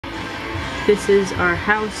This is our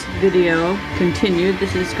house video continued.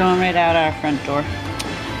 This is going right out our front door.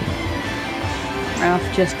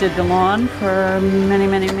 Ralph just did the lawn for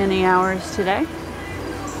many hours today.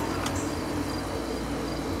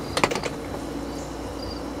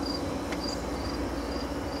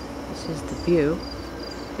 This is the view.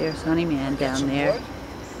 There's Honeyman down there. Wood?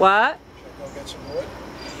 What? Should I go get some wood?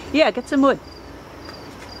 Yeah, get some wood.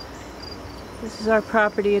 This is our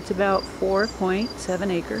property. It's about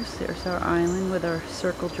 4.7 acres. There's our island with our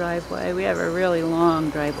circle driveway. We have a really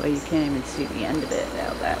long driveway. You can't even see the end of it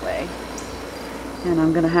out that way. And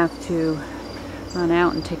I'm going to have to run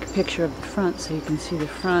out and take a picture of the front so you can see the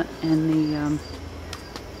front and the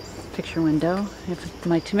picture window. I have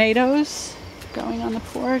my tomatoes going on the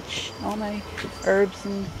porch, all my herbs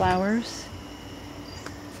and flowers.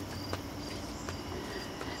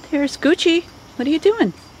 There's Gucci. What are you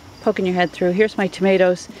doing? Poking your head through. Here's my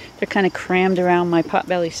tomatoes. They're kind of crammed around my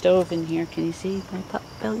potbelly stove in here. Can you see my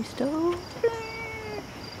potbelly stove?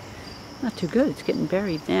 Not too good. It's getting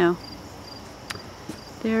buried now.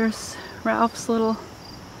 There's Ralph's little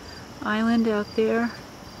island out there.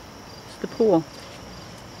 It's the pool.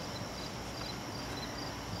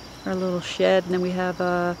 Our little shed, and then we have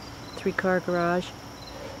a 3-car garage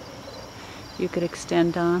you could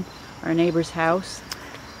extend on. Our neighbor's house.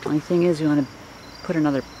 Only thing is, you want to put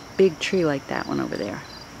another big tree like that one over there.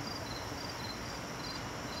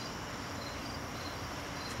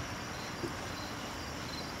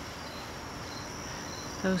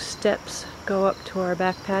 Those steps go up to our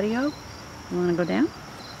back patio. You want to go down?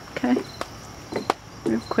 Okay.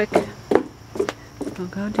 Real quick. We'll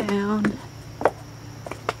go down.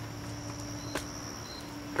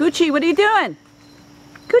 Gucci, what are you doing?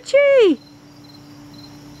 Gucci!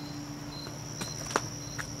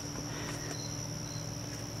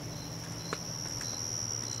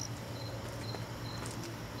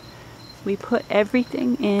 We put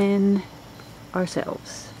everything in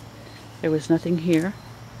ourselves. There was nothing here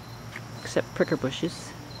except pricker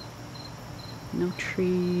bushes. No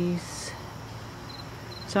trees.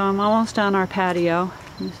 So I'm almost on our patio.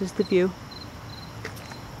 This is the view.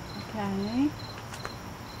 Okay.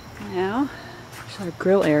 Now, there's our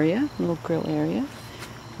grill area, little grill area.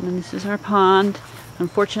 And then this is our pond.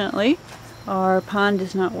 Unfortunately, our pond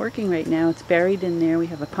is not working right now. It's buried in there. We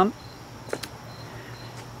have a pump.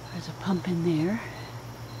 There's a pump in there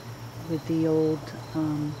with the old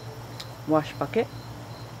wash bucket.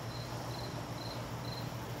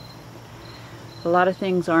 A lot of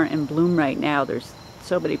things aren't in bloom right now. There's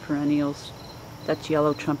so many perennials. That's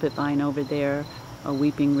yellow trumpet vine over there, a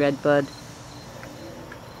weeping redbud.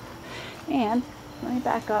 And let me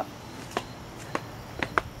back up.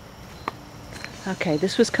 Okay,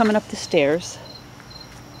 this was coming up the stairs.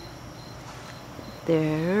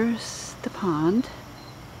 There's the pond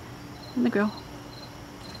and the grill.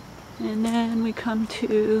 And then we come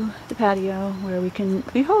to the patio where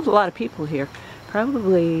we hold a lot of people here.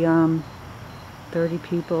 Probably 30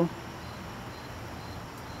 people.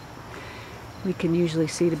 We can usually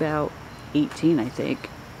seat about 18, I think.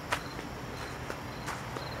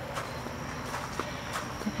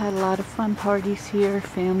 They've had a lot of fun parties here,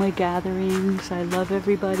 family gatherings. I love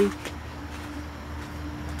everybody.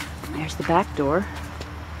 There's the back door.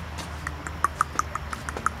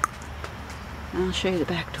 I'll show you the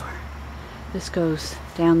back door. This goes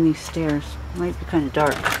down these stairs. It might be kind of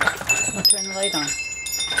dark. I'll turn the light on.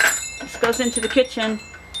 This goes into the kitchen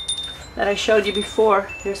that I showed you before.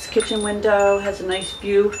 There's the kitchen window. Has a nice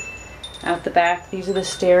view out the back. These are the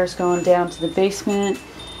stairs going down to the basement.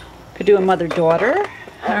 Could do a mother-daughter.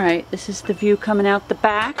 Alright, this is the view coming out the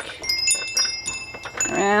back.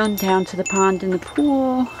 Around down to the pond and the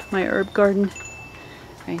pool. My herb garden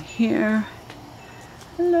right here.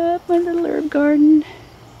 I love my little herb garden.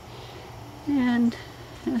 And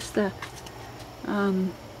that's the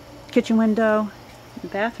kitchen window, the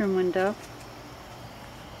bathroom window.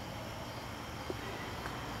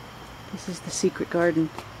 This is the secret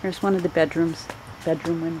garden. There's one of the bedrooms.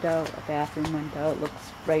 Bedroom window, a bathroom window. It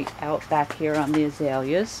looks right out back here on the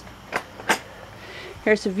azaleas.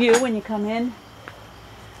 Here's a view when you come in.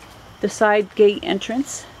 The side gate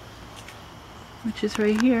entrance, which is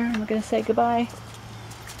right here. I'm going to say goodbye.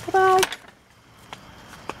 Goodbye.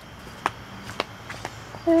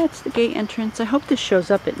 That's the gate entrance. I hope this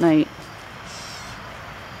shows up at night.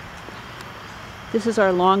 This is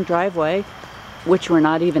our long driveway, which we're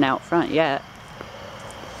not even out front yet.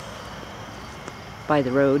 By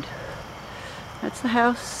the road. That's the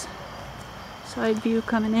house. Side view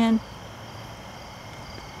coming in.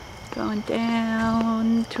 Going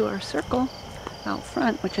down to our circle out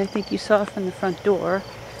front, which I think you saw from the front door.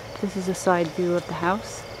 This is a side view of the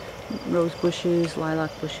house. rose bushes,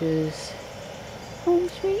 lilac bushes. Home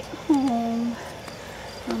sweet home.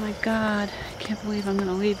 Oh my God, I can't believe I'm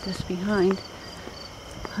gonna leave this behind.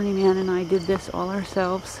 Honeyman and I did this all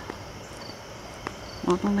ourselves.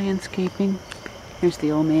 All the landscaping. Here's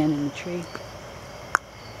the old man in the tree.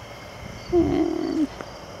 And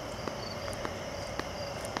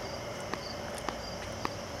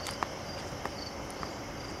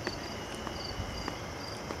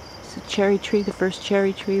it's a cherry tree, the first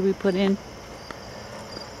cherry tree we put in.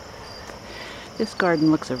 This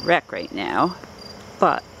garden looks a wreck right now,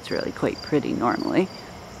 but it's really quite pretty normally.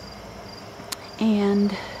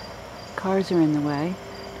 And cars are in the way.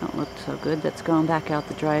 Don't look so good. That's going back out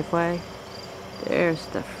the driveway. There's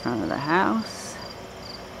the front of the house.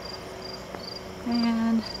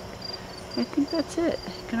 And I think that's it.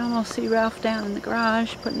 You can almost see Ralph down in the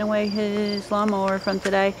garage putting away his lawnmower from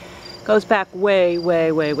today. Goes back way,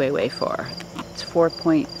 way, way, way, way far. It's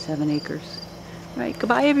 4.7 acres. Right,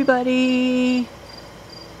 goodbye everybody.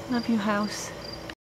 Love you, house.